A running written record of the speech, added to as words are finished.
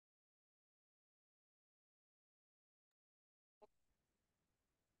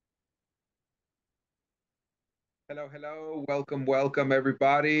Hello, hello. Welcome, welcome,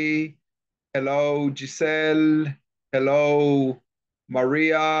 everybody. Hello, Giselle. Hello,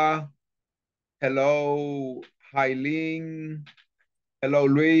 Maria. Hello, Hailin. Hello,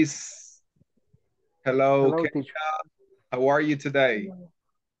 Luis. Hello, Hello, Kenya. teacher. How are you today? Hello.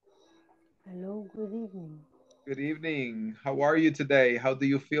 Hello, good evening. Good evening. How are you today? How do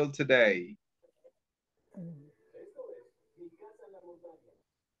you feel today? Mm,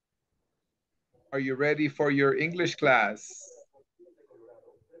 Are you ready for your English class?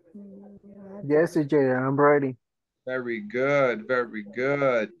 Not Yes, yet. teacher, I'm ready. Very good, very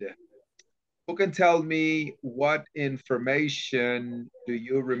good. Who can tell me what information do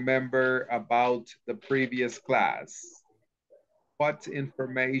you remember about the previous class? What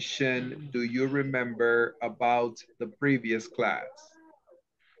information do you remember about the previous class?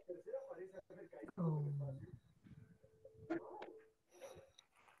 Um,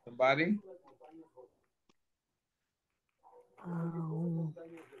 Somebody? um,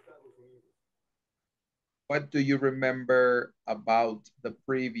 What do you remember about the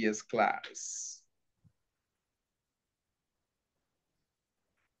previous class?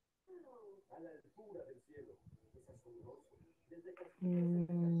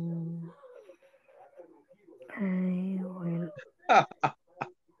 mm, I will.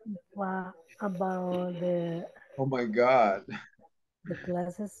 What about Oh my God. the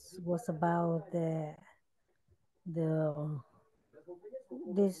classes was about the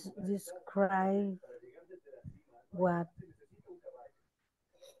this describe what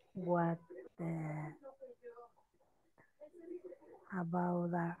what the about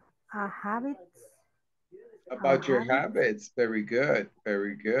habits, our About your habits. habits. Very good.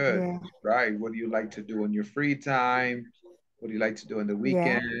 Very good. Yeah, That's right. What do you like to do on your free time? What do you like to do on the yeah.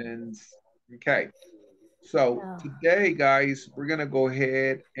 weekends? Okay. So Uh, today, guys, we're going to go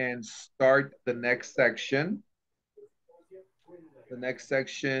ahead and start the next section. The next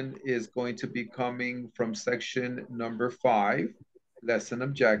section is going to be coming from section number 5, lesson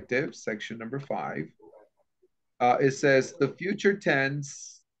objectives, section number 5. It says the future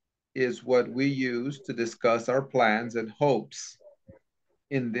tense is what we use to discuss our plans and hopes.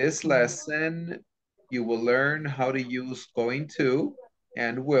 In this yeah. lesson, you will learn how to use going to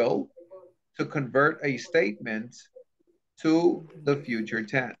and will to convert a statement to the future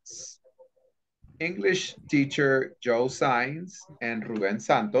tense. English teacher Joe Sainz and Ruben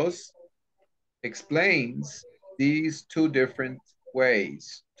Santos explains these two different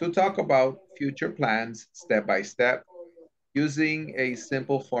ways to talk about future plans step by step using a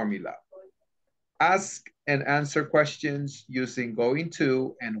simple formula. Ask and answer questions using going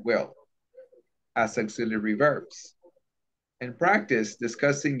to and will as auxiliary verbs, and practice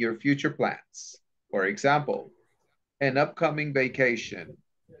discussing your future plans. For example, an upcoming vacation,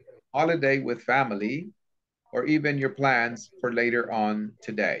 holiday with family, or even your plans for later on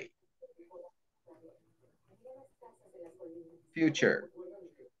today. Future,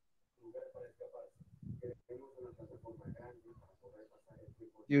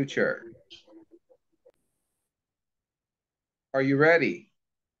 future. Are you ready?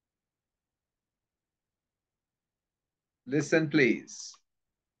 Listen, please.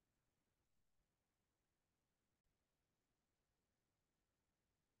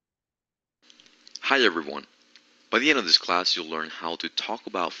 Hi everyone. By the end of this class, you'll learn how to talk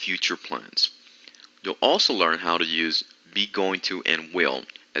about future plans. You'll also learn how to use be going to and will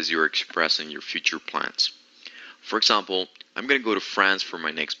as you're expressing your future plans. For example, I'm going to go to France for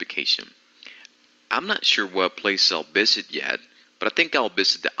my next vacation. I'm not sure what place I'll visit yet, but I think I'll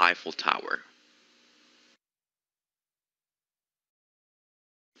visit the Eiffel Tower.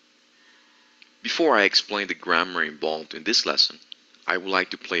 Before I explain the grammar involved in this lesson, I would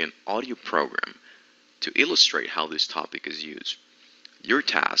like to play an audio program to illustrate how this topic is used. Your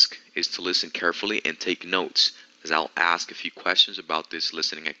task is to listen carefully and take notes, as I'll ask a few questions about this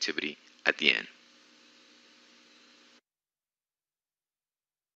listening activity at the end.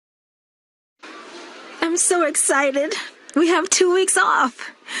 I'm so excited. We have 2 weeks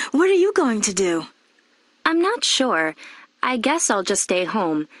off. What are you going to do? I'm not sure. I guess I'll just stay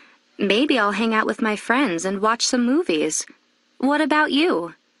home. Maybe I'll hang out with my friends and watch some movies. What about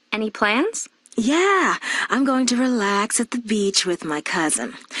you? Any plans? Yeah, I'm going to relax at the beach with my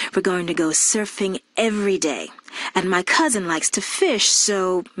cousin. We're going to go surfing every day. And my cousin likes to fish,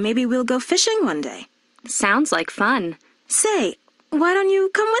 so maybe we'll go fishing one day. Sounds like fun. Say, why don't you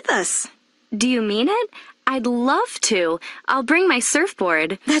come with us? Do you mean it? I'd love to. I'll bring my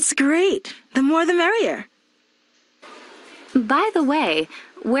surfboard. That's great. The more the merrier. By the way,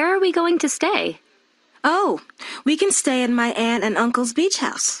 where are we going to stay? Oh, we can stay at my aunt and uncle's beach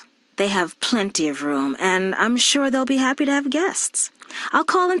house. They have plenty of room, and I'm sure they'll be happy to have guests. I'll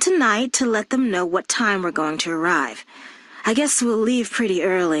call them tonight to let them know what time we're going to arrive. I guess we'll leave pretty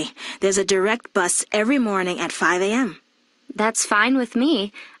early. There's a direct bus every morning at 5 a.m. That's fine with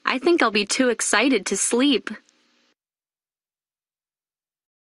me. I think I'll be too excited to sleep.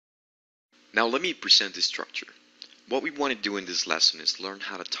 Now let me present the structure. What we want to do in this lesson is learn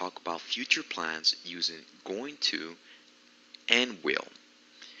how to talk about future plans using going to and will.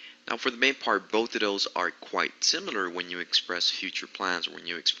 Now for the main part, both of those are quite similar when you express future plans or when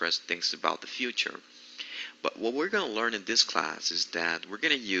you express things about the future. But what we're going to learn in this class is that we're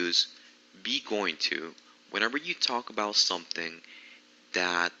going to use be going to whenever you talk about something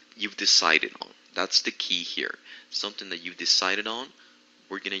that you've decided on. That's the key here. Something that you've decided on,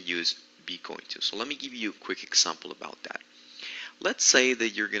 we're going to use be going to. So let me give you a quick example about that. Let's say that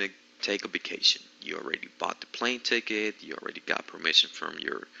you're going to take a vacation. You already bought the plane ticket, you already got permission from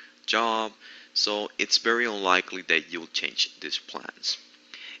your job, so it's very unlikely that you'll change these plans.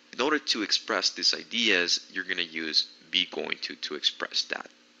 In order to express these ideas, you're going to use be going to express that.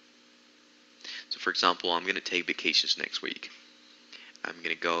 So for example, I'm going to take vacations next week. I'm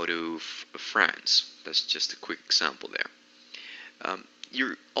going to go to France. That's just a quick example there.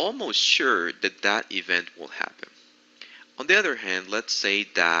 You're almost sure that that event will happen. On the other hand, let's say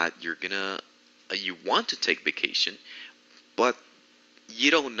that you want to take vacation, but you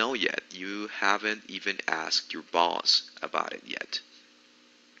don't know yet. You haven't even asked your boss about it yet.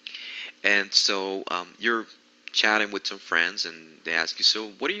 And so you're chatting with some friends and they ask you, so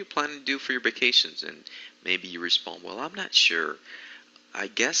what are you planning to do for your vacations? And maybe you respond, well, I'm not sure. I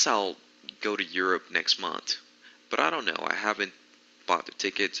guess I'll go to Europe next month. But I don't know. I haven't bought the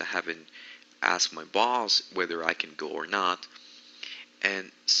tickets. I haven't asked my boss whether I can go or not.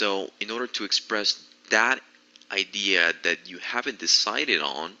 And so in order to express that idea that you haven't decided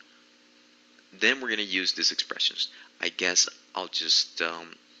on, then we're going to use these expressions. I guess I'll just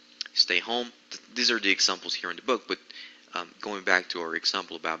stay home. These are the examples here in the book, but going back to our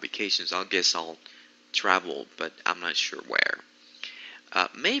example about vacations, I guess I'll travel, but I'm not sure where.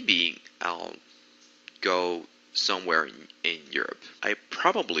 Maybe I'll go somewhere in Europe. I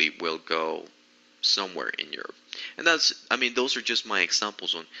probably will go somewhere in Europe. And those are just my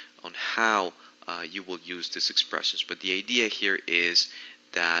examples on how you will use these expressions. But the idea here is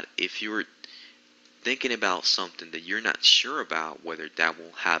that if you're thinking about something that you're not sure about whether that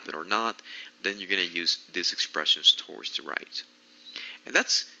will happen or not, then you're going to use these expressions towards the right. And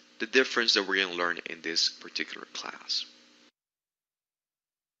that's the difference that we're going to learn in this particular class.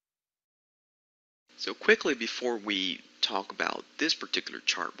 So quickly, before we talk about this particular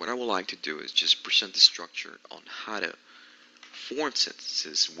chart, what I would like to do is just present the structure on how to form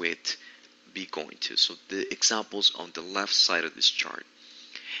sentences with be going to. So the examples on the left side of this chart.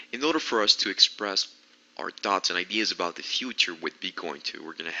 In order for us to express our thoughts and ideas about the future with be going to,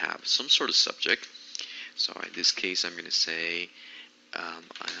 we're going to have some sort of subject. So in this case, I'm going to say, I'm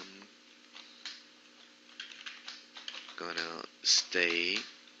going to stay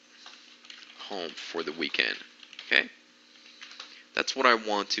home for the weekend. Okay, that's what I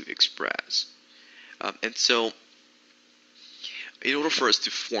want to express. And so in order for us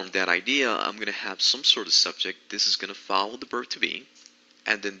to form that idea, I'm going to have some sort of subject. This is going to follow the verb to be,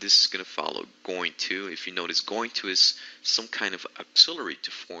 and then this is going to follow going to. If you notice, going to is some kind of auxiliary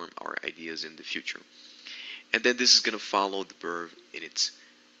to form our ideas in the future. And then this is going to follow the verb in its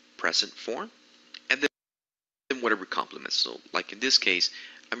present form, and then whatever complements. So like in this case,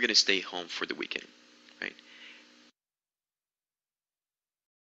 I'm going to stay home for the weekend, right?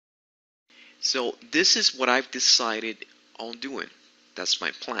 So this is what I've decided on doing. That's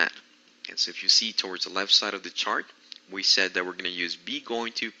my plan. And so if you see towards the left side of the chart, we said that we're going to use be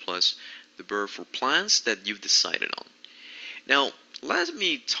going to plus the verb for plans that you've decided on. Now, let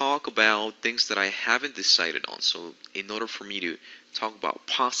me talk about things that I haven't decided on. So in order for me to talk about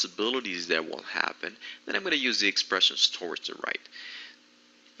possibilities that will happen, then I'm going to use the expressions towards the right.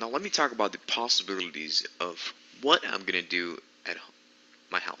 Now let me talk about the possibilities of what I'm going to do at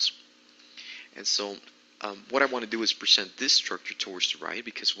my house. And so what I want to do is present this structure towards the right,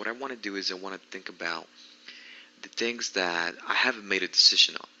 because what I want to do is I want to think about the things that I haven't made a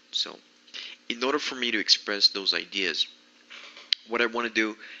decision on. So in order for me to express those ideas, what I want to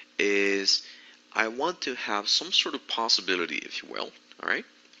do is I want to have some sort of possibility, if you will. All right.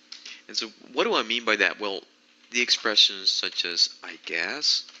 And so what do I mean by that? Well, the expressions such as I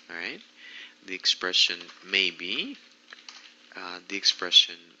guess, all right, the expression maybe, the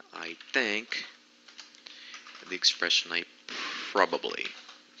expression I think, the expression I probably,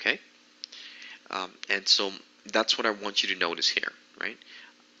 okay? And so that's what I want you to notice here, right?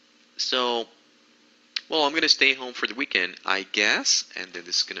 So, well, I'm going to stay home for the weekend, I guess, and then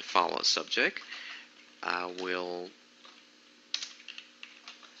this is going to follow a subject. I will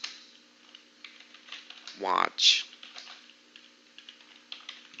watch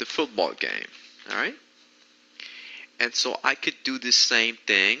the football game, all right? And so I could do the same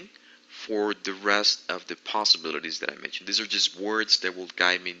thing for the rest of the possibilities that I mentioned. These are just words that will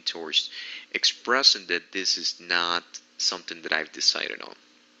guide me towards expressing that this is not something that I've decided on.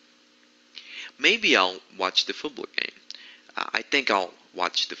 Maybe I'll watch the football game. I think I'll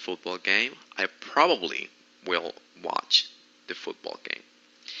watch the football game. I probably will watch the football game.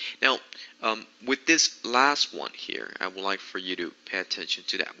 Now, with this last one here, I would like for you to pay attention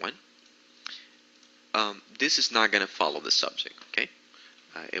to that one. This is not going to follow the subject, okay?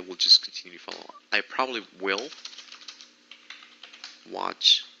 It will just continue to follow. I probably will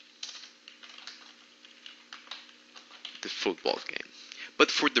watch the football game. But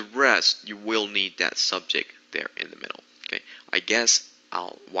for the rest, you will need that subject there in the middle, okay? I guess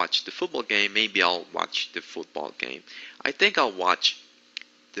I'll watch the football game. Maybe I'll watch the football game. I think I'll watch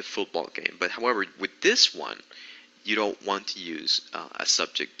the football game. But however, with this one, you don't want to use a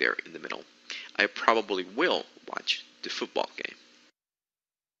subject there in the middle. I probably will watch the football game.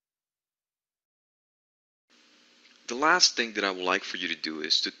 The last thing that I would like for you to do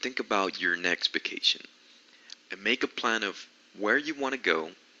is to think about your next vacation and make a plan of where you want to go,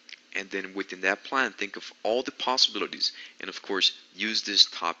 and then within that plan think of all the possibilities, and of course use this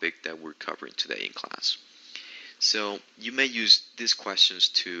topic that we're covering today in class. So you may use these questions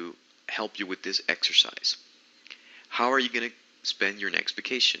to help you with this exercise. How are you going to spend your next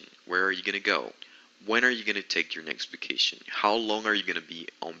vacation? Where are you going to go? When are you going to take your next vacation? How long are you going to be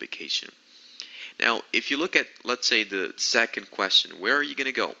on vacation? Now, if you look at, let's say, the second question, where are you going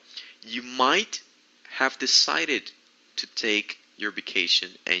to go? You might have decided to take your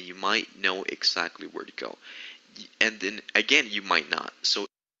vacation and you might know exactly where to go. And then again, you might not. So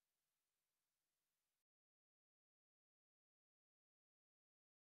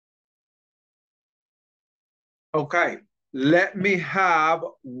Okay, let me have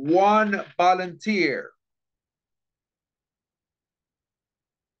one volunteer.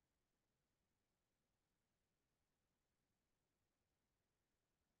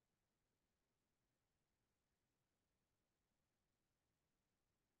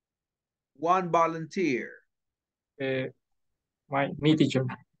 One volunteer. Me, teacher.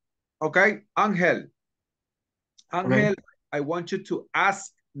 Okay, Angel. Angel, Okay. I want you to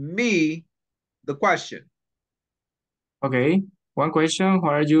ask me the question. Okay. One question,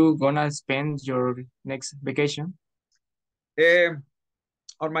 where are you gonna spend your next vacation?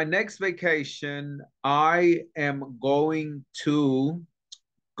 On my next vacation, I am going to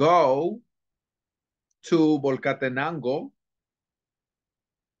go to Volcatenango,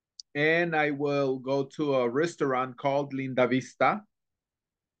 and I will go to a restaurant called Linda Vista.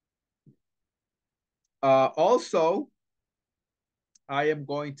 Also, I am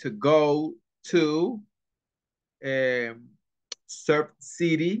going to go to Surf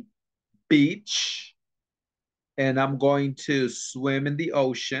City Beach, and I'm going to swim in the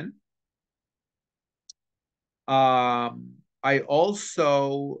ocean. I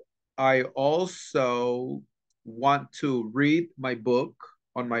also want to read my book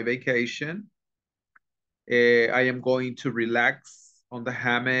on my vacation. I am going to relax on the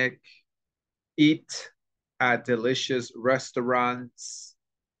hammock, eat at delicious restaurants.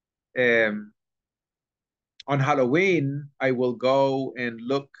 On Halloween, I will go and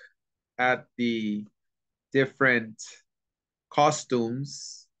look at the different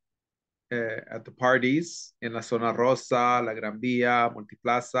costumes at the parties in La Zona Rosa, La Gran Vía,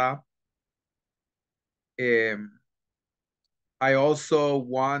 Multiplaza. I also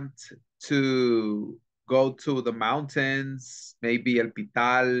want to go to the mountains, maybe El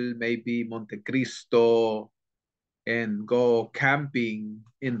Pital, maybe Montecristo, and go camping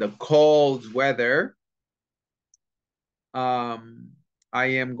in the cold weather. I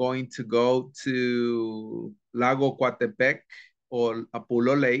am going to go to Lago Coatepec or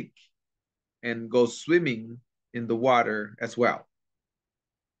Apulo Lake and go swimming in the water as well.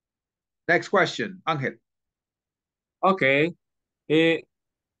 Next question, Angel. Okay.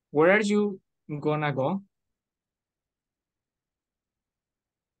 Where are you gonna go?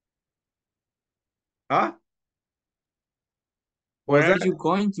 Huh? Where Was are that? you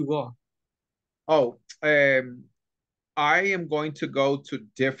going to go? Oh, I am going to go to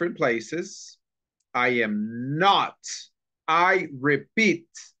different places. I repeat,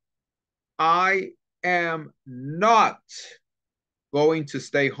 I am not going to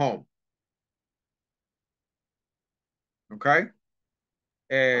stay home. Okay?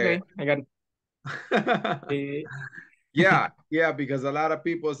 Okay, I got it. Yeah, because a lot of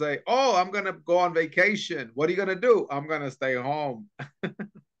people say, oh, I'm going to go on vacation. What are you going to do? I'm going to stay home.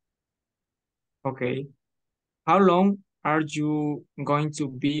 Okay. How long are you going to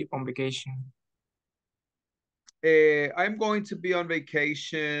be on vacation? I'm going to be on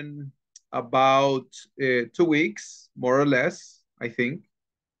vacation about 2 weeks, more or less, I think.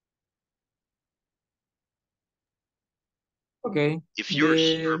 Okay. If you're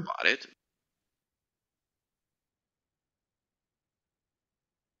sure about it.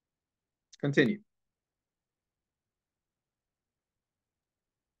 Continue.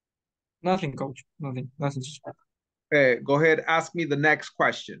 Nothing, coach. Nothing. Go ahead, ask me the next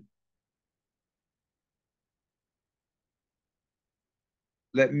question.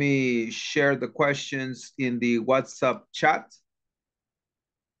 Let me share the questions in the WhatsApp chat.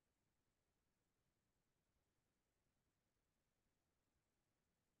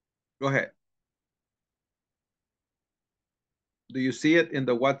 Go ahead. Do you see it in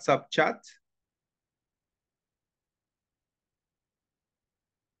the WhatsApp chat?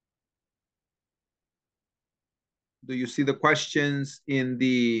 Do you see the questions in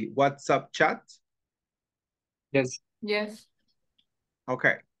the WhatsApp chat? Yes. Yes.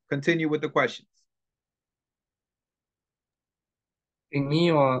 Okay, continue with the questions. In me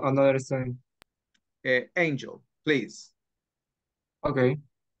or another student? Angel, please. Okay.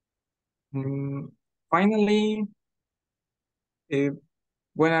 Finally,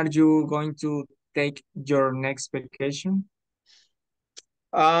 when are you going to take your next vacation?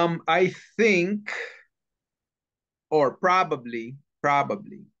 I think, or probably,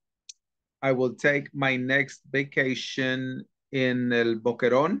 I will take my next vacation in El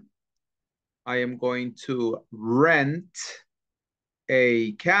Boquerón. I am going to rent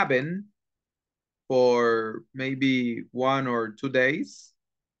a cabin for maybe 1 or 2 days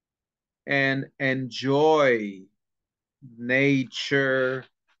and enjoy nature,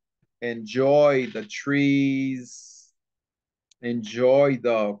 enjoy the trees, enjoy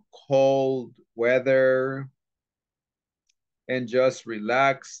the cold weather, and just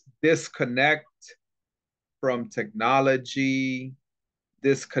relax, disconnect from technology,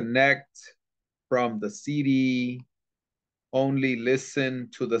 disconnect from the city, only listen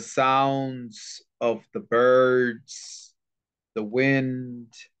to the sounds of the birds, the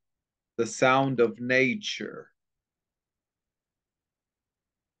wind, the sound of nature.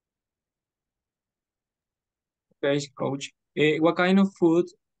 Okay, coach. What kind of food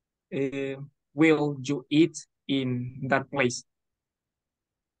will you eat in that place?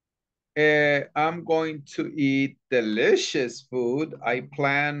 I'm going to eat delicious food. I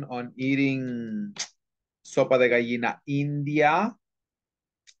plan on eating sopa de gallina India.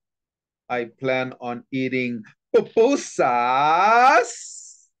 I plan on eating pupusas.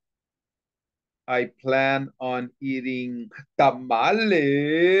 I plan on eating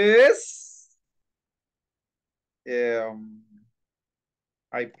tamales.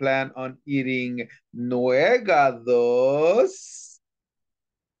 I plan on eating nuegados.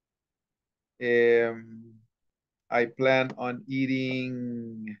 I plan on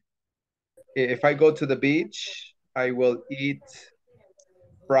eating, if I go to the beach, I will eat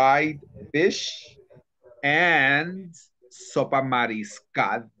fried fish and sopa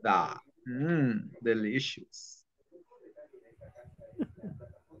mariscada. Delicious.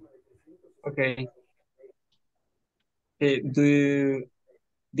 Okay.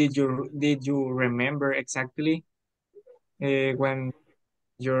 Did you remember exactly when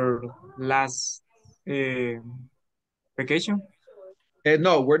your last vacation?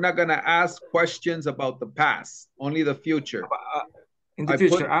 No, we're not gonna ask questions about the past, only the future. In the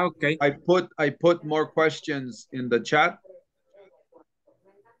future, okay. I put more questions in the chat.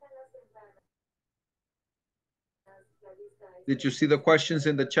 Did you see the questions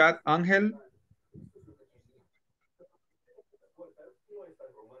in the chat, Angel?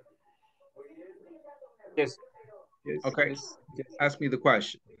 Yes. Okay. Yes. Ask me the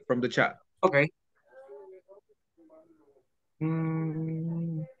question from the chat. Okay.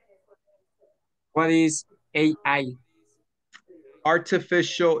 What is AI?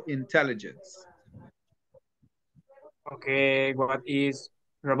 Artificial intelligence. Okay. What is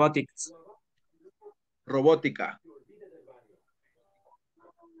robotics? Robótica.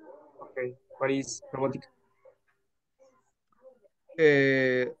 Okay. What is robotics?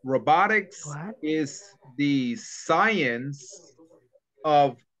 Robotics is the science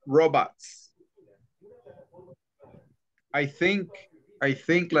of robots. I think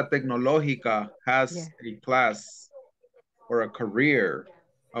La Tecnológica has a class or a career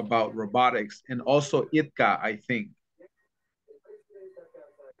about robotics, and also ITCA, I think.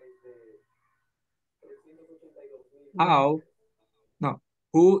 How, no,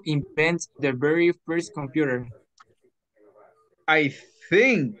 who invents the very first computer? I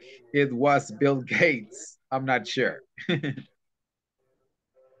think it was Bill Gates. I'm not sure.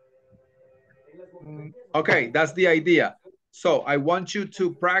 Okay, that's the idea. So I want you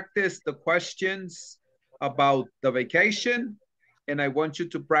to practice the questions about the vacation, and I want you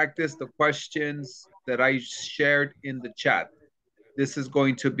to practice the questions that I shared in the chat. This is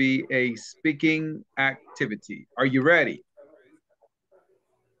going to be a speaking activity. Are you ready?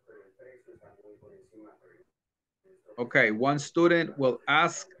 Okay, one student will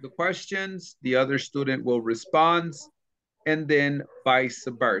ask the questions, the other student will respond, and then vice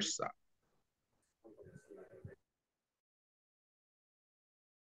versa.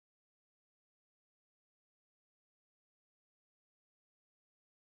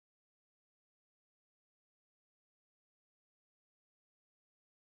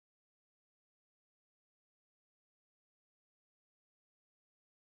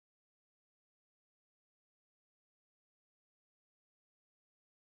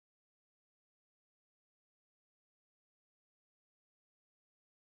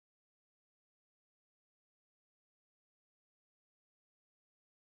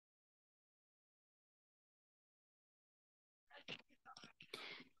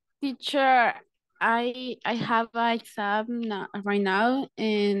 Teacher, I have an exam right now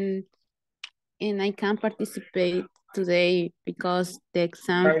and I can't participate today because the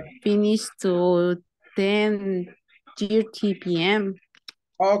exam Okay. finished to 10:30 p.m.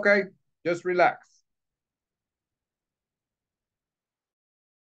 Okay, just relax.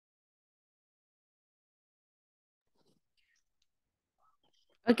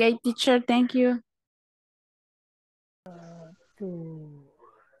 Okay, teacher, thank you. To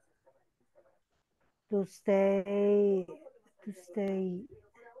to stay to stay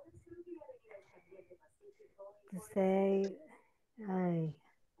to stay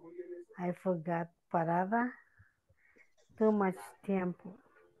I forgot parada. Too much tiempo,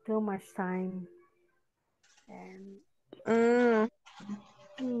 too much time, and mm,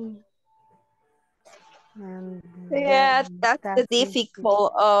 and Yeah, that's the that's it.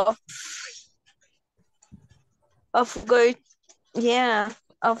 difficult of go. Yeah,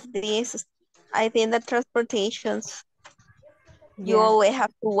 of this. I think the transportations. You Yeah, always have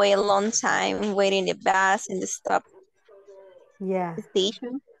to wait a long time waiting the bus in the stop yeah.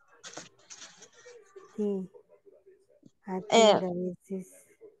 station. See, I think And that it is.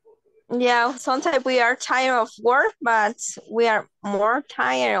 yeah, sometimes we are tired of work, but we are more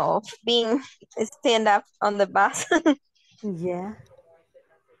tired of being stand up on the bus. Yeah.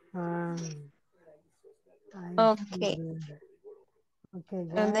 Um, I see. Okay, Okay, and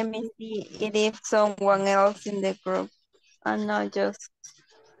what? let me see if someone else in the group. I'm not just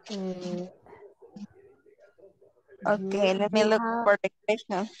Uh, okay. Let me you look have for the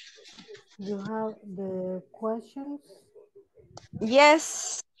question. the questions.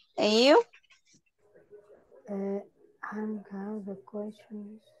 Yes, and you I don't have the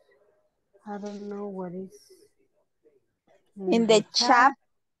questions. I don't know what is in in the the chat. chat.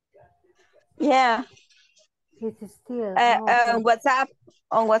 Yeah, It's still no. WhatsApp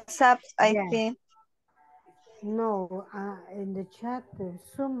on WhatsApp. I Yeah. think. No. In the chat,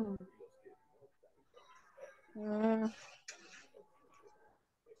 Zoom. Mm,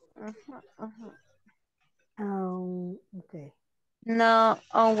 mhm, mhm. Okay. No,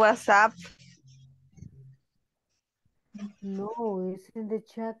 on WhatsApp. No, it's in the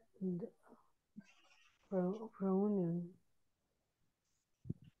chat. Reunion.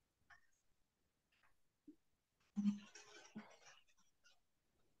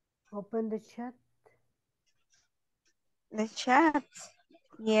 Open the chat. The chat. Open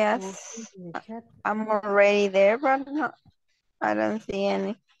Yes, the chat. I'm already there, but no, I don't see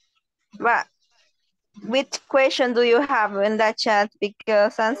any. But which question do you have in that chat?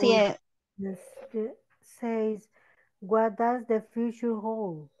 Because I'm seeing. This says, what does the future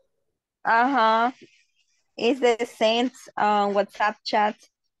hold? Uh-huh. It's the same WhatsApp chat.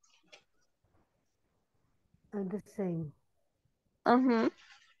 The same. Mm-hmm.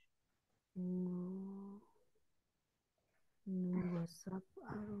 No, no WhatsApp.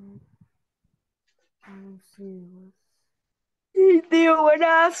 I don't see what's. Do you want to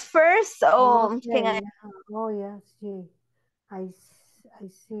ask first? Okay, Can I? yeah. Oh, yes, yeah. I see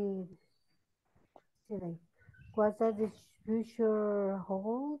it. See, like, what does the future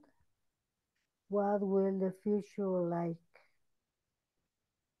hold? What will the future like?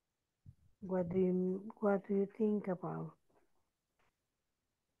 What do you think about?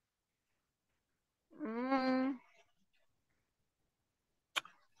 Mm,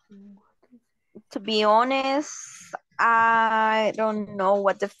 What is to be honest, I don't know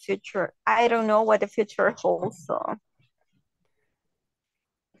what the future holds. So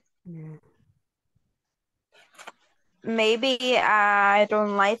Yeah. maybe I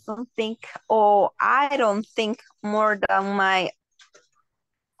don't like to think, or I don't think more than my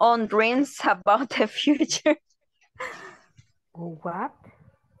own dreams about the future. What?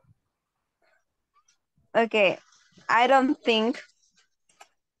 Okay, I don't think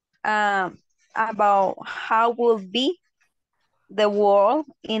about how will be the world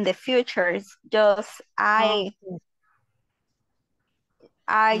in the future. It's just I Okay.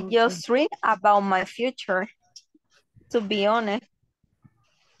 I Okay. just read about my future, to be honest.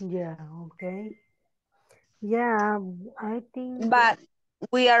 Yeah. Okay. Yeah. I think. But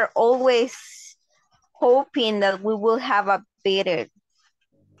we are always hoping that we will have a better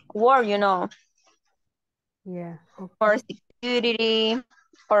world, Yeah. more Okay. security,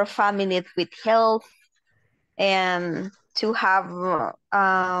 or families with health, and to have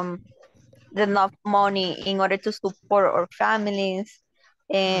enough money in order to support our families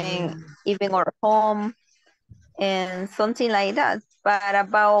and Yeah. even our home and something like that. But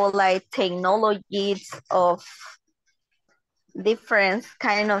about like technologies of different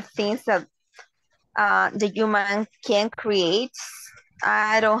kind of things that the human can create,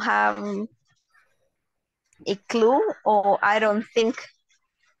 I don't have a clue, or I don't think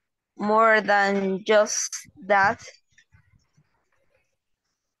more than just that.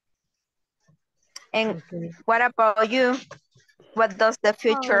 And Okay. what about you? What does the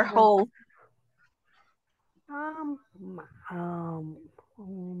future Oh. hold? Um.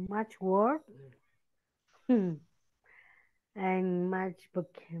 Much work. And much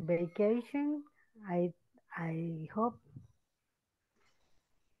vacation. I hope.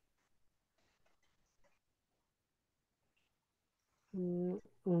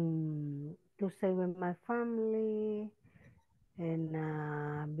 To stay with my family in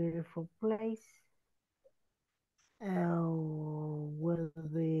a beautiful place. Will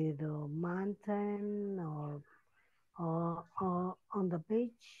be the mountain or on the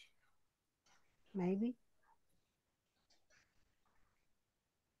beach, maybe.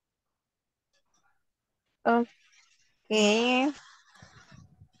 Okay.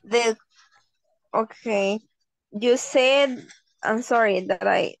 The okay. You said, I'm sorry that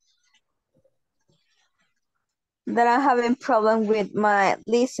I'm having problem with my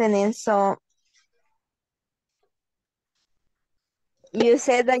listening. So you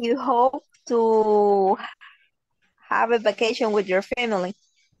said that you hope to have a vacation with your family.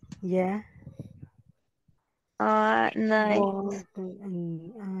 Yeah. Nice. Well,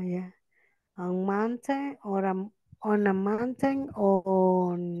 yeah. On mountain on a mountain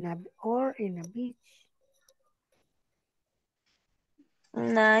or in a beach.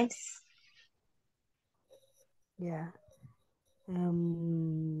 Nice. Yeah.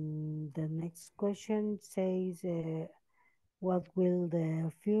 The next question says, what will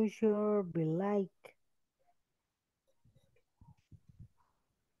the future be like?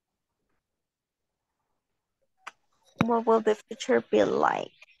 What will the future be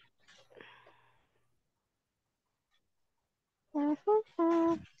like?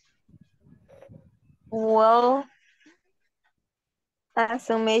 Well, as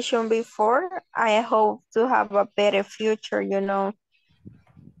I mentioned before, I hope to have a better future.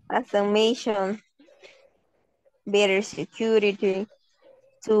 As I mentioned, better security,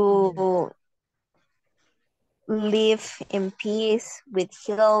 Yeah. to live in peace, with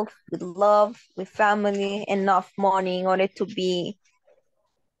health, with love, with family, enough money in order to be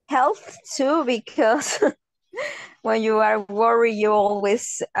health too, because when you are worried, you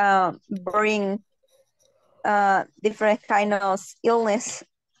always bring different kind of illness.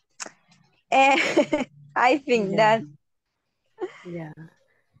 And I think Yeah. that, Yeah.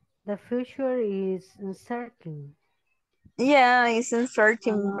 The future is uncertain, yeah, it's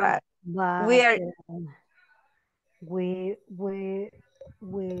uncertain, but we but are, we we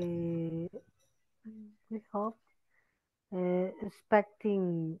we we hope,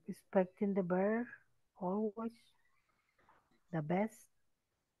 expecting the better, always the best.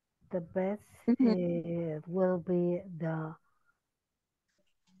 The best mhm, will be the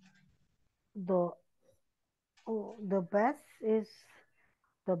the best is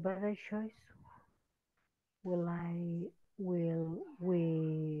the better choice. Will I will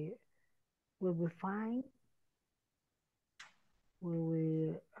be fine? Will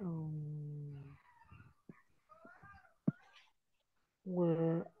we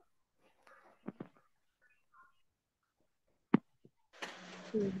will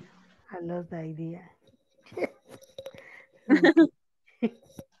I lost the idea. Okay.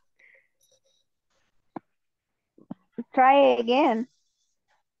 try again.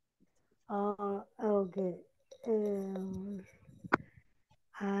 Okay.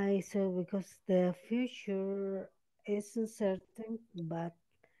 I so because the future isn't certain, but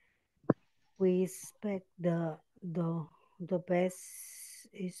we expect the best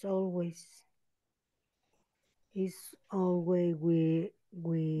is always we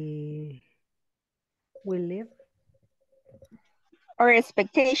live. Or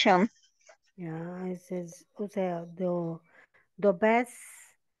expectation. Yeah, it says, o sea, the best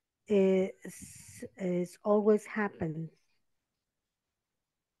is always happen.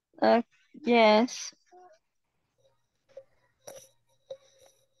 Yes.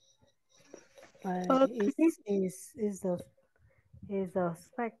 Is Okay. the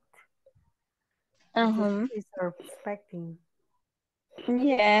expect Uh-huh. is our expecting.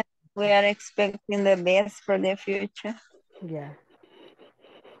 Yeah, we are expecting the best for the future. Yeah.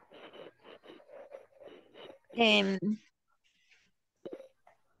 Um,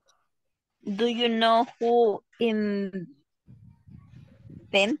 do you know who invented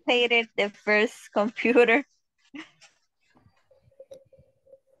the first computer?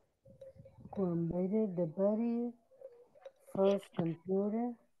 Who invented the very first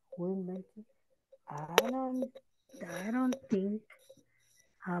computer? Who invented? I don't think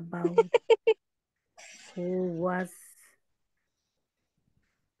about who was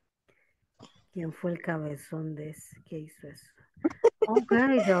quién fue el cabezón de ese que hizo eso.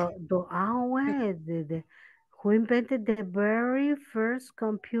 Okay, who invented the very first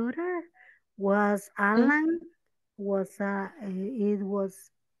computer was Alan. It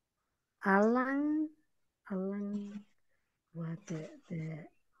was Alan. Alan. What the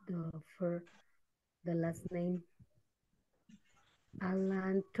first the last name?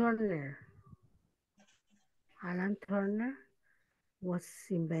 Alan Turner. Alan Turner was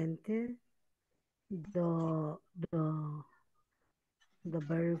invented the the the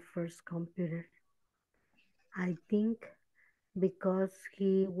very first computer. I think because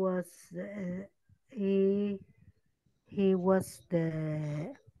he he was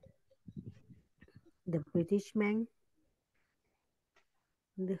the British man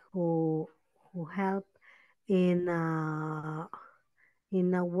who helped in a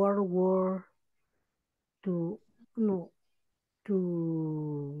World War to no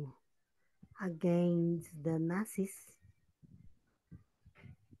to against the Nazis,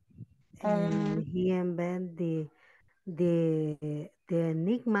 and he invented the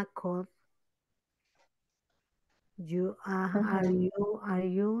Enigma code. Are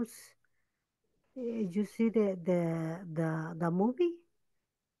you see the movie?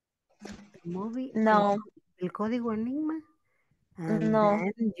 The movie No, El Código Enigma, and no.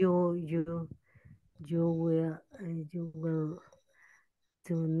 then you will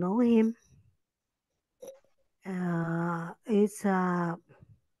to know him. It's a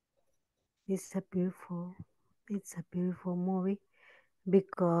beautiful movie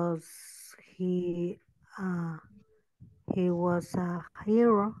because uh, he was a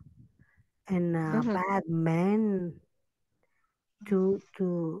hero and a bad man to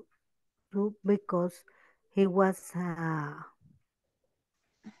because he was a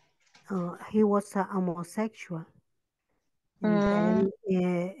homosexual, and then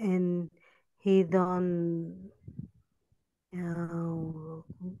and he don't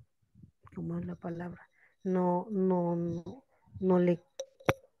 ¿cómo es la palabra? No le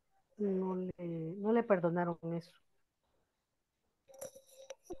no le perdonaron eso.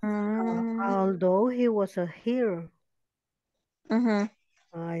 Although he was a hero.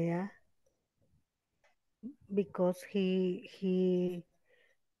 Yeah. Because he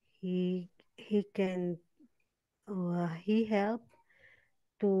can he helped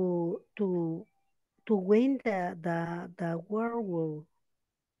to win the world war.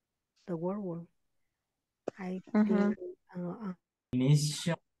 The world war. I think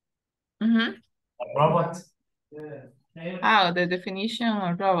Definition. Robot. Oh, the definition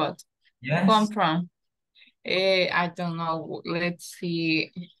of robot. Yes. Come from. I don't know. Let's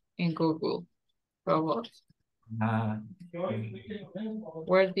see in Google. Robot.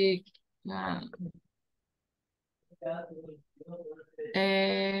 Where the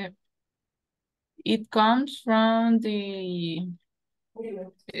it comes from the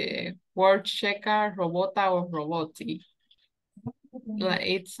word checker, robota or robotic.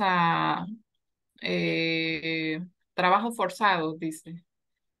 It's a trabajo forzado, dice.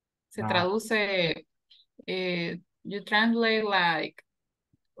 Se traduce, you translate like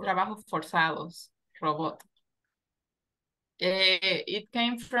trabajos forzados, robot. It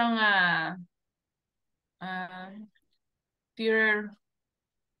came from a theater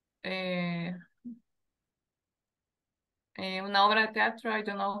una obra de teatro, I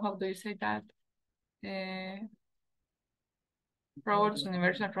don't know how do you say that. Robots,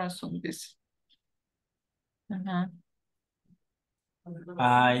 universal zombies.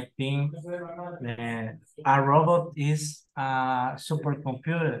 I think a robot is a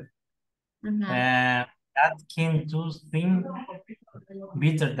supercomputer and that can do things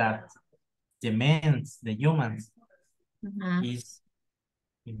better than the humans is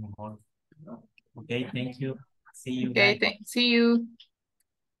more. Okay, thank you. See you guys. Okay, see you.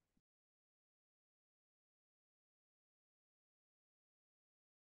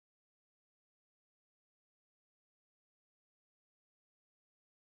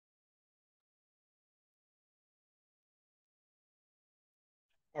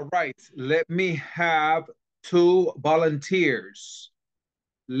 All right, let me have 2 volunteers.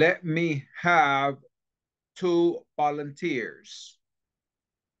 Let me have 2 volunteers.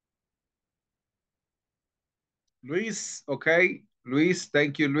 Luis, okay. Luis,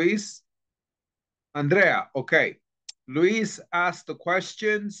 thank you, Luis. Andrea, okay. Luis ask the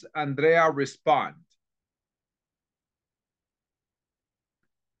questions, Andrea respond.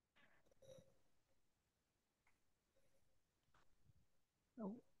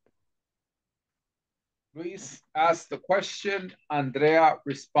 Luis ask the question, Andrea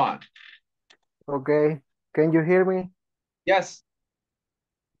respond. Okay, can you hear me? Yes.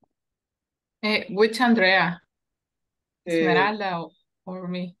 Which Andrea? Esmeralda or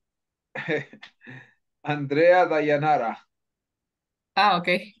me? Andrea Dayanara. Ah,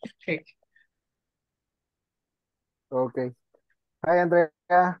 okay. Okay. Okay. Hi, Andrea.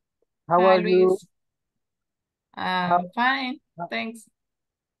 How Hi, are you? Luis. Fine, thanks.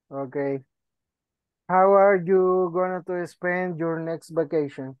 Okay. How are you going to spend your next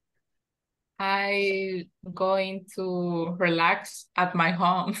vacation? I going to relax at my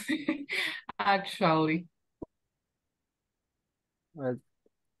home, actually.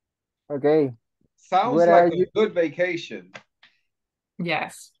 Okay. Sounds Where like are a you? good vacation.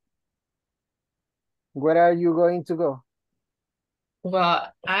 Yes. Where are you going to go?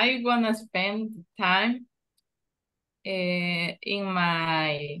 Well, I wanna spend time in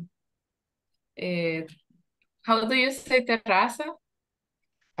my, how do you say terraza?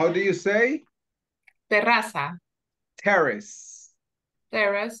 How do you say? Terraza. Terrace.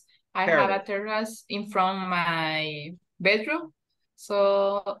 Terrace. I have a terrace in front of my bedroom.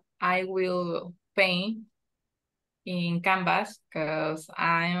 So I will paint in canvas because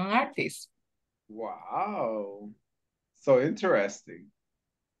I'm an artist. Wow. So interesting.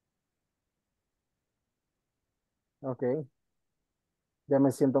 Okay. Ya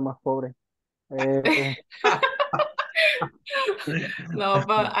me siento más pobre. No,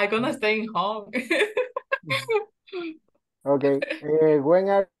 but I'm gonna stay home. Okay. When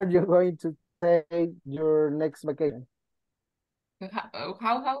are you going to take your next vacation?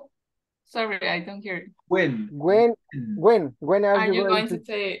 How? Sorry, I don't hear. When are Are you you going going to to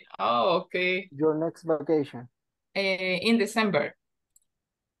say, oh, okay. your next vacation? In December.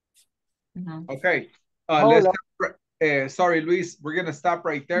 Okay. Hold Sorry, Luis, we're gonna stop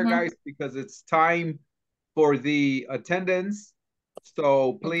right there, guys, because it's time for the attendance.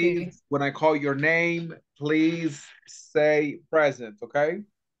 So please, when I call your name, please say present, okay?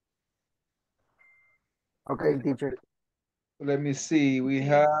 Okay, teacher. Let me see. We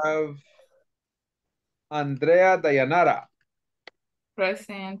have Andrea Dayanara.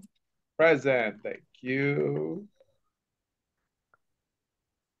 Present. Present. Thank you.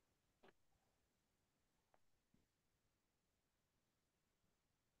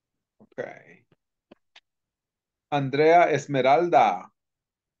 Okay. Andrea Esmeralda.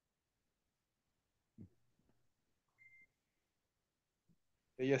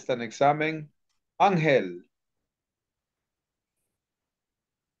 Ella está en examen. Ángel.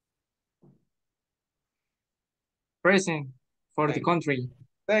 Present for the country.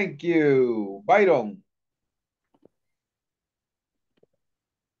 Thank you. Byron.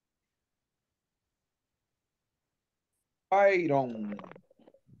 Byron.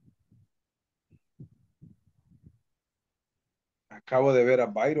 Acabo de ver a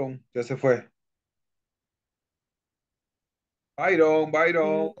Byron. Ya se fue. Byron.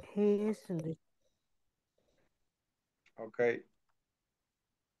 He is in the... Okay.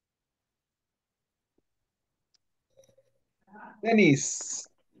 Dennis.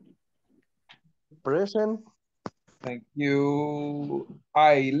 Present. Thank you.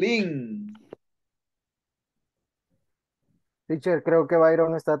 Aileen. Teacher, creo que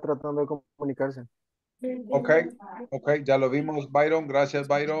Byron está tratando de comunicarse. Okay. Okay, ya lo vimos, Byron. Gracias,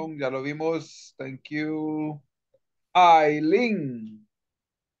 Byron. Ya lo vimos. Thank you. Aileen.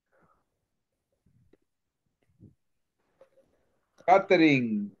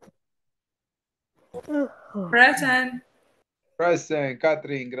 Catherine. Present. Present,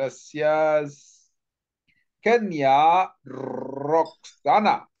 Catherine, gracias. Kenya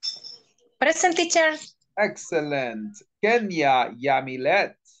Roxana. Present, teacher. Excellent. Kenya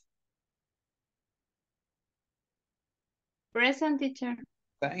Yamilet. Present, teacher.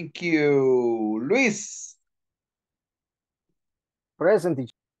 Thank you. Luis. Present,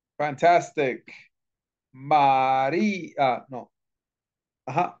 teacher. Fantastic. Maria, no.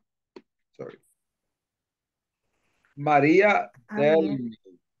 Sorry. Maria Delmi.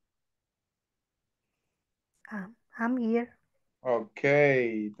 I'm here.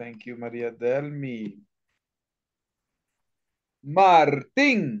 Okay, thank you, Maria Delmi.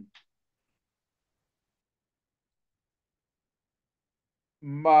 Martín.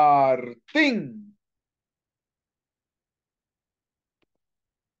 Martín.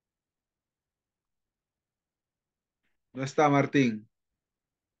 No está Martín.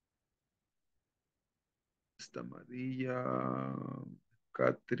 Está María.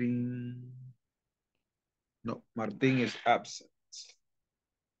 Catherine. No, Martín is absent.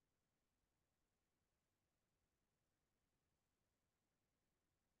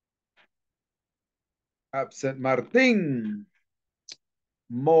 Absent Martín.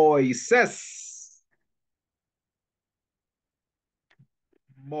 Moisés.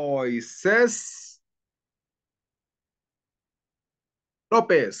 Moisés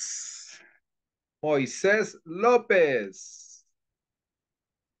López. Moisés López.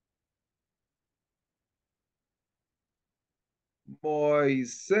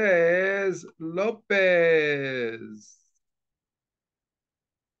 Moisés López.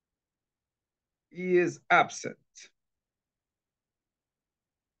 He is absent.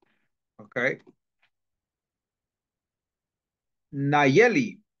 Okay.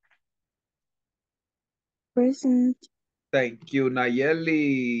 Nayeli. Present. Thank you,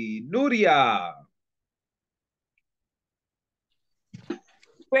 Nayeli. Nuria.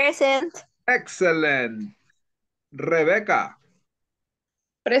 Present. Excellent. Rebecca.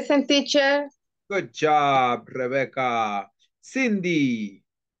 Present, teacher. Good job, Rebecca. Cindy.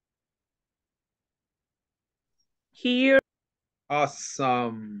 Here.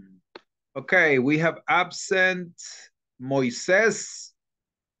 Awesome. Okay, we have absent Moisés,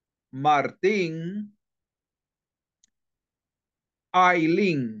 Martín,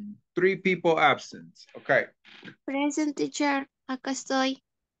 Aileen. 3 people absent. Okay. Present, teacher. Acá estoy.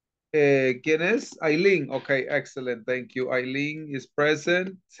 ¿Quién es? Aileen. Okay, excellent. Thank you. Aileen is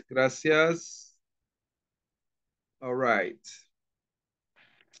present. Gracias. All right.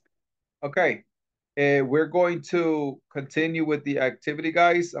 Okay. We're going to continue with the activity,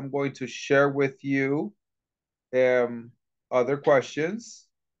 guys. I'm going to share with you other questions.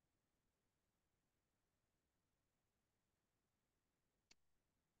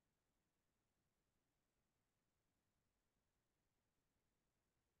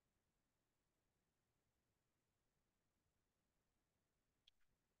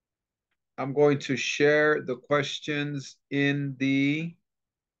 I'm going to share the questions in the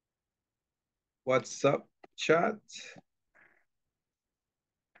WhatsApp chat.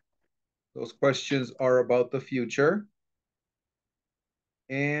 Those questions are about the future.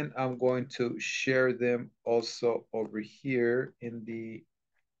 And I'm going to share them also over here in the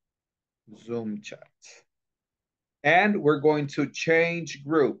Zoom chat. And we're going to change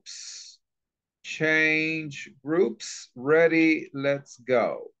groups. Change groups. Ready, let's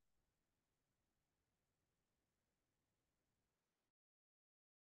go.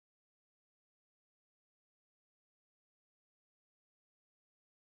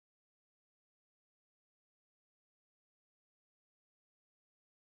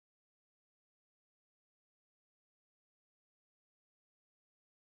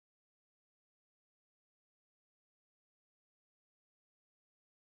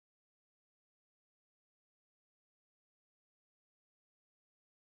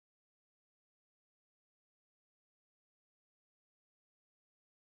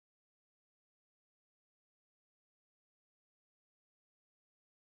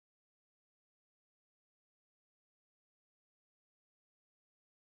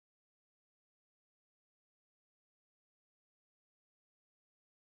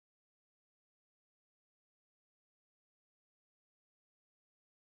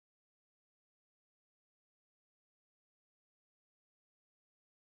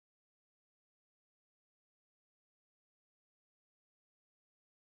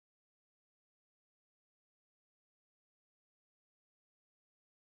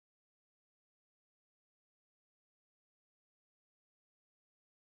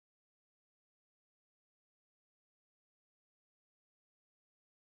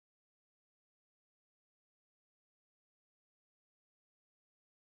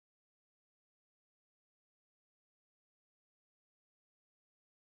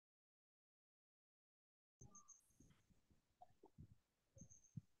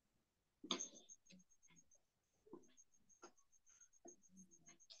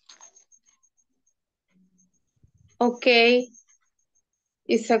 Okay.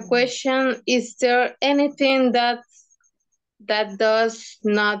 It's a question. Is there anything that does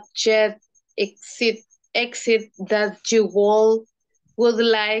not yet exist that you would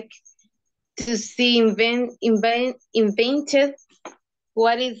like to see invented?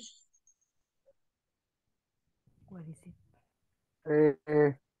 What is What is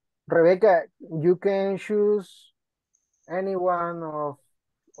it? Rebecca, you can choose any one of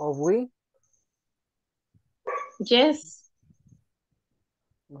we. yes?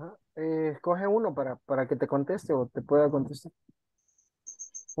 Ajá. Escoge uno para que te conteste o te pueda contestar.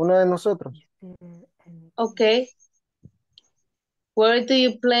 Uno de nosotros. Okay. Where do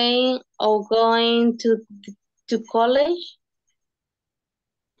you plan or going to college?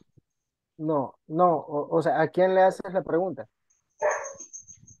 No, no, o sea, ¿a quién le haces la pregunta?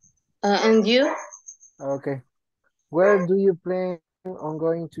 And you? Okay. Where do you plan on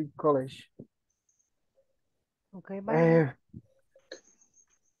going to college? Okay, bye.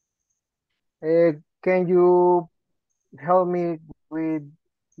 Can you help me with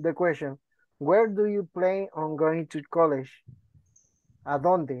the question? Where do you plan on going to college? ¿A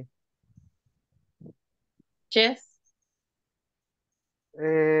dónde? Yes.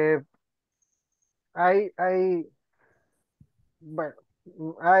 I but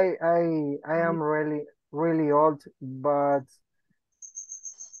I am really old, but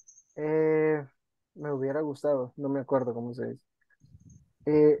me hubiera gustado, no me acuerdo cómo se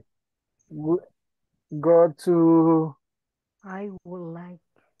dice. W- Go to I would like.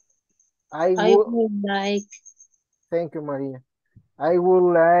 I I would would like. Thank you, Maria. I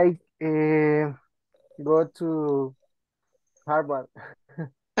would like go to Harvard.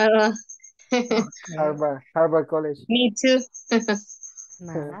 Uh, Okay. Harvard College. me too.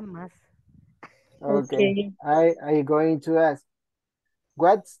 Nada más. Okay. Okay. I going to ask,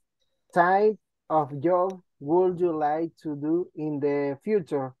 what type of job would you like to do in the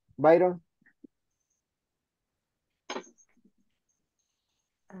future, Byron?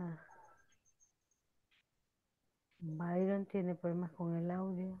 Ah, Byron tiene problemas con el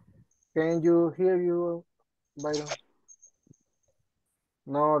audio. Can you hear you, Byron?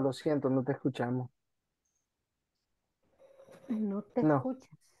 No, lo siento, no te escuchamos. No te No. escuchas.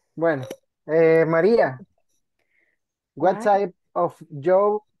 Bueno, María, what What? type of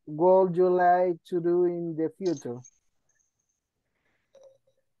job would you like to do in the future?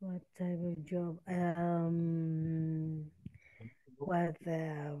 What type of job? What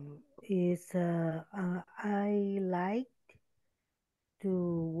is I like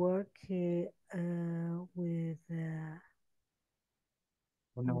to work with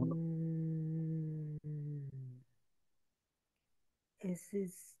mm,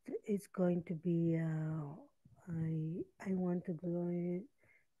 it's going to be I want to go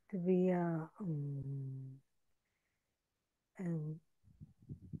to be um,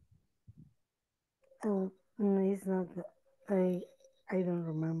 it's not I don't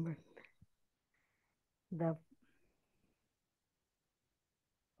remember the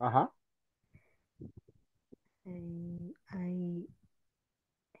Ajá. I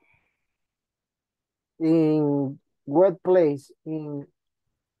In what place? In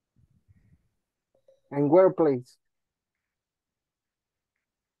where place?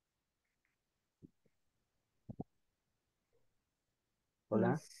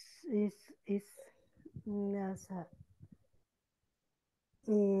 Hola. is yes,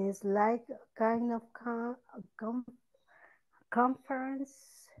 is like kind of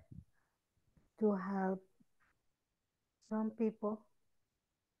conference to help some people.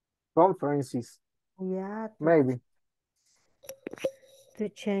 Conferences, Yeah, maybe. to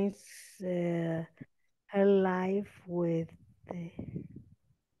change her life with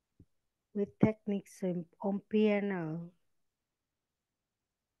techniques on piano.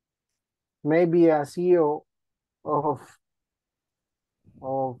 Maybe a CEO of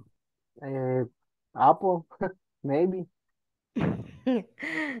uh, Apple, maybe.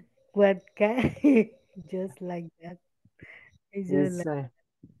 What kind? Just like that. It's just It's like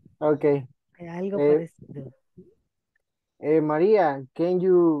okay. algo Uh, parecido. Maria, can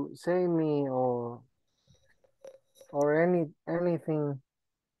you say me or anything,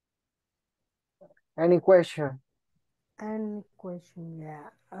 any question? And question, yeah.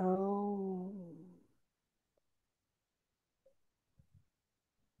 Oh,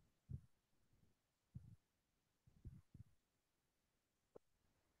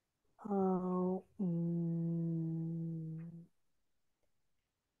 oh,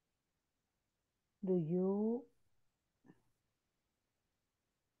 do you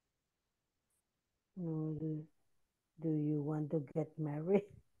no, do you want to get married?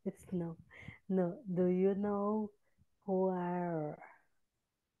 It's no, no. Do you know who are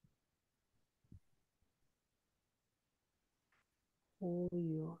who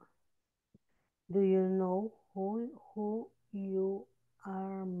you do you know who you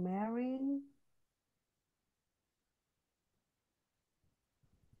are marrying?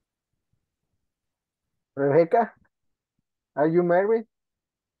 Rebecca, are you married?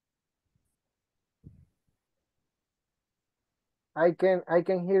 I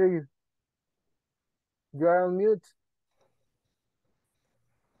can hear you. You are on mute.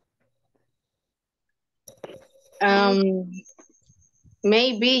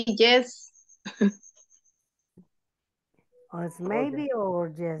 Maybe yes. Or it's maybe Okay.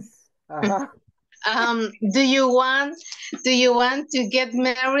 or yes. Do you want to get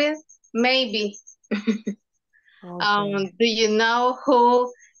married? Maybe. Okay. Do you know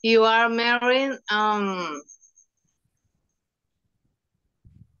who you are marrying?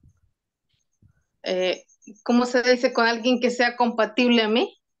 ¿Cómo se dice con alguien que sea compatible a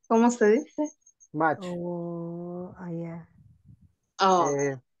mí? ¿Cómo se dice? Match. Oh, yeah. Oh.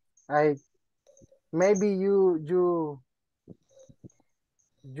 Maybe you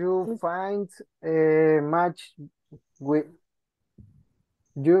find a match with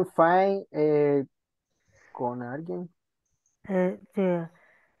you find con alguien.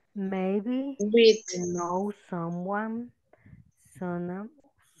 Maybe with you know someone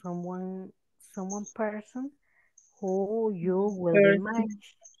person who you will be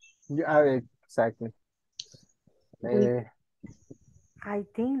matched. Exactly. I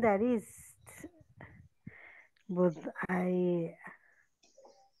think that is, but I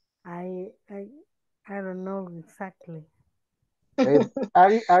don't know exactly.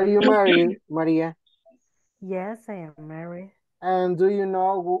 Are you married, Maria? Yes, I am married. And do you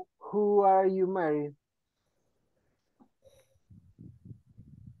know who are you married?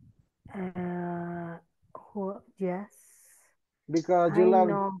 Yes. Because you I love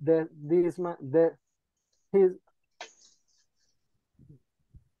know. this man, his.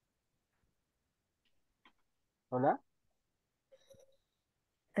 Hola.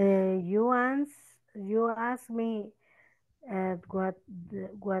 You ask me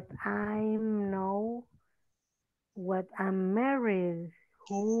what I know, what I'm married,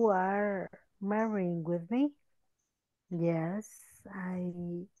 who are marrying with me. Yes,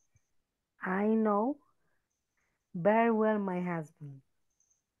 I know very well my husband.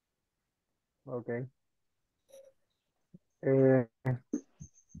 Okay.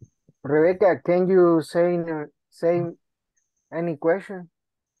 Rebecca, can you say any question?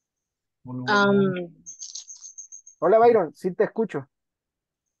 Hola, Byron, sí te escucho.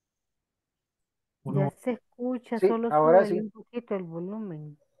 Ya se escucha, Sí, solo ahora súbele sí. un poquito el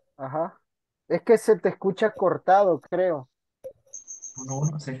volumen. Ajá. Es que se te escucha cortado, creo.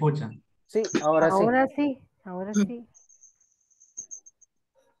 Uno, se escucha. Sí, ahora sí. Ahora sí, ahora sí.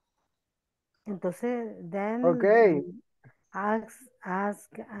 Entonces, Okay. then ask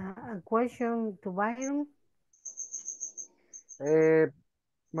a question to Byron.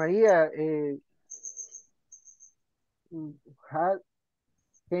 María,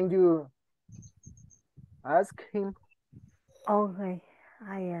 can you ask him? Okay,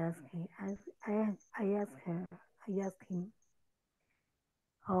 I ask him. I ask her. I ask him.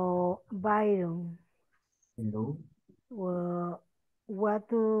 Oh, Byron. Hello.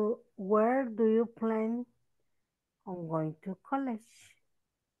 Where do you plan on going to college?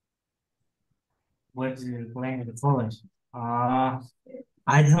 Where do you plan the college?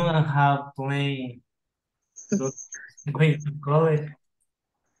 I don't have plan going to college.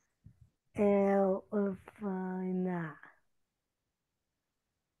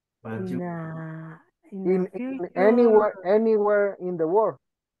 But In In the future, anywhere in the world.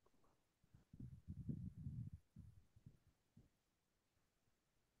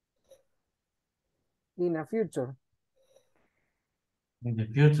 In the future. In the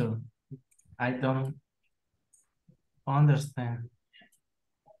future, I don't understand.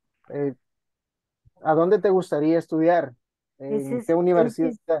 ¿A dónde te gustaría estudiar? ¿En qué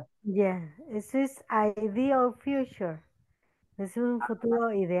universidad? ese es ideal future. Es un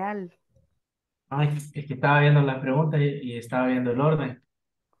futuro ideal. Ay, es que estaba viendo la pregunta y estaba viendo el orden.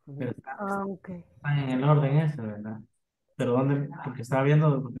 Pero Okay. está en el orden ese, ¿verdad? Pero ¿dónde? Porque estaba viendo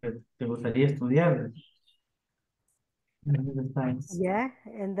lo que te gustaría estudiar. Yeah,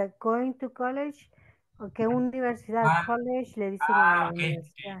 and the going to college. ¿Qué universidad? College le dicen a la Okay.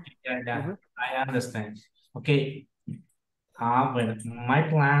 universidad. Yeah, I understand. Okay. Well, my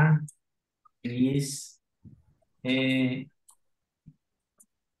plan is I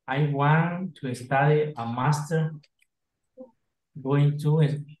want to study a master going to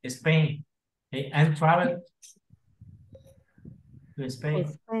Spain and travel to To Spain.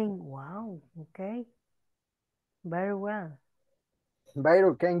 Spain. Wow. Okay. Very well.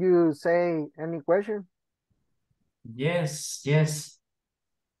 Byron, can you say any question? Yes, yes.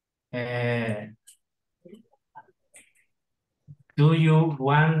 Uh, do you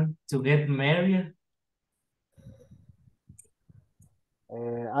want to get married?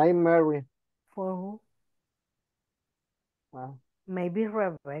 I'm married. For who? Wow. Maybe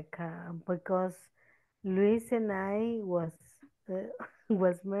Rebecca, because Luis and I was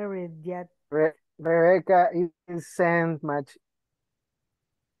married yet. Rebecca isn't much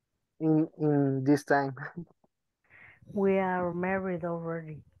in this time. We are married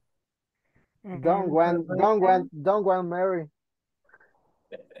already. And Don't want marry.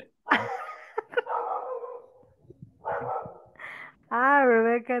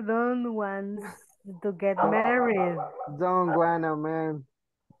 Rebecca don't want to get married. Don't wanna man.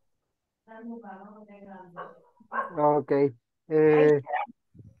 Okay.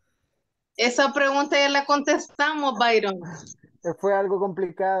 Esa pregunta ya la contestamos, Byron. Fue algo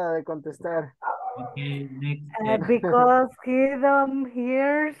complicada de contestar. Okay, next. Because he don't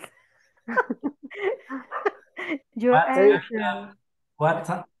hears your What, answer.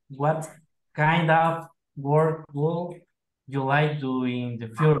 what kind of work would you like to do in the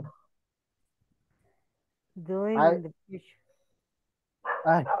future? Doing in the future.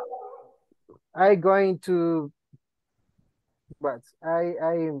 I going to, but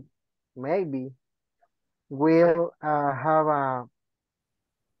I maybe will have a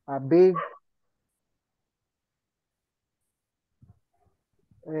big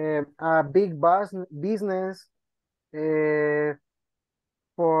business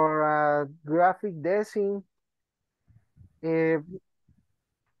for graphic design.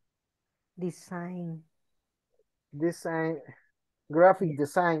 Design. Graphic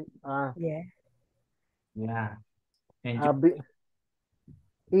design. Yeah. Yeah.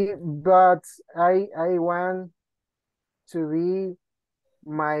 But I want to be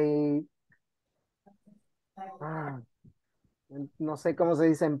my no sé cómo se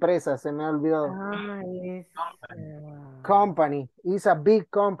dice empresa, se me ha olvidado. Company. It's a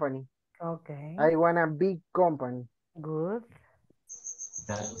big company. Okay. I want a big company. Good.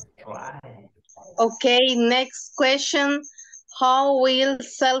 That's right. Okay, next question. How will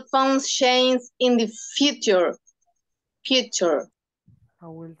cell phones change in the future?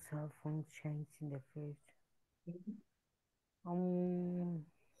 How will cell phones change in the future?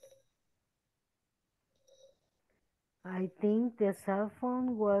 I think the cell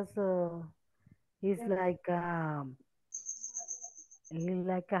phone is like a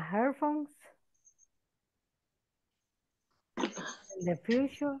headphones in the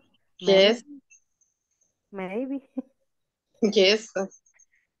future. Yes. Maybe. Yes.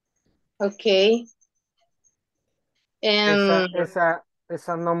 Okay. Esa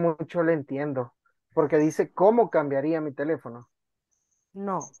no mucho le entiendo, porque dice cómo cambiaría mi teléfono.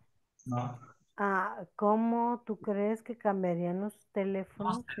 No. ¿Cómo tú crees que cambiarían los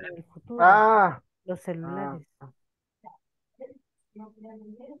teléfonos en el futuro? Los celulares.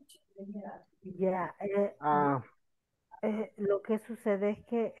 Ya. Lo que sucede es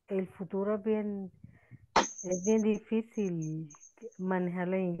que el futuro es bien difícil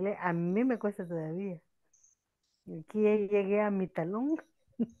manejarlo en inglés. A mí me cuesta todavía. Aquí ya llegué a mi talón.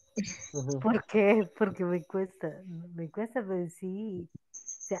 ¿Por qué? Porque me cuesta, pero sí, o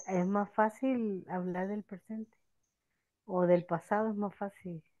sea, es más fácil hablar del presente o del pasado, es más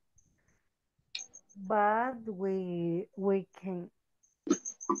fácil. But we can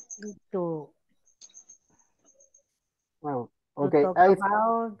to okay. talk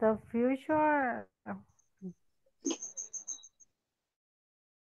about the future.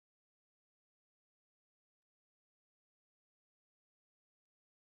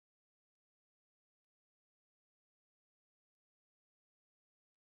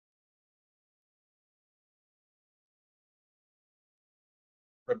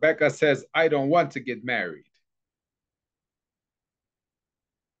 Rebecca says, I don't want to get married.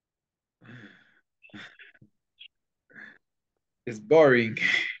 It's boring.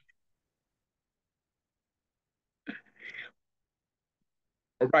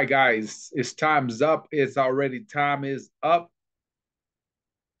 All right, guys, it's time's up. It's already time is up.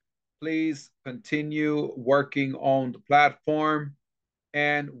 Please continue working on the platform,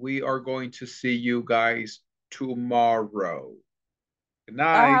 and we are going to see you guys tomorrow. Good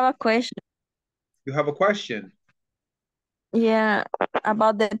night. I have a question. You have a question? Yeah,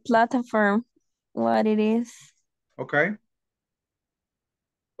 about the platform, what it is. Okay.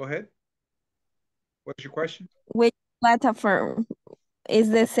 Go ahead. What's your question? Which platform is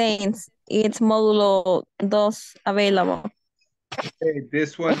the same? It's Módulo 2 available. Okay,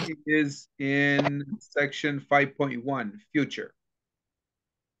 this one is in section 5.1, future.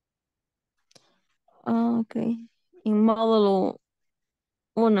 Okay. En módulo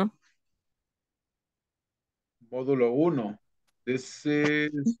 1. Módulo 1. This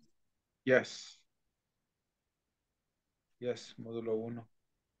is, yes. Yes, módulo 1.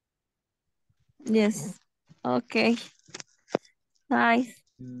 Yes. Okay. Nice.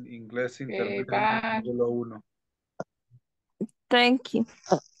 Inglés Okay, intermedio, bye. módulo 1. Thank you.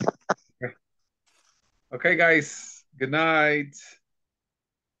 Okay, guys. Good night.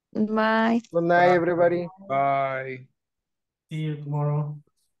 Bye. Good night, everybody. Bye. See you tomorrow.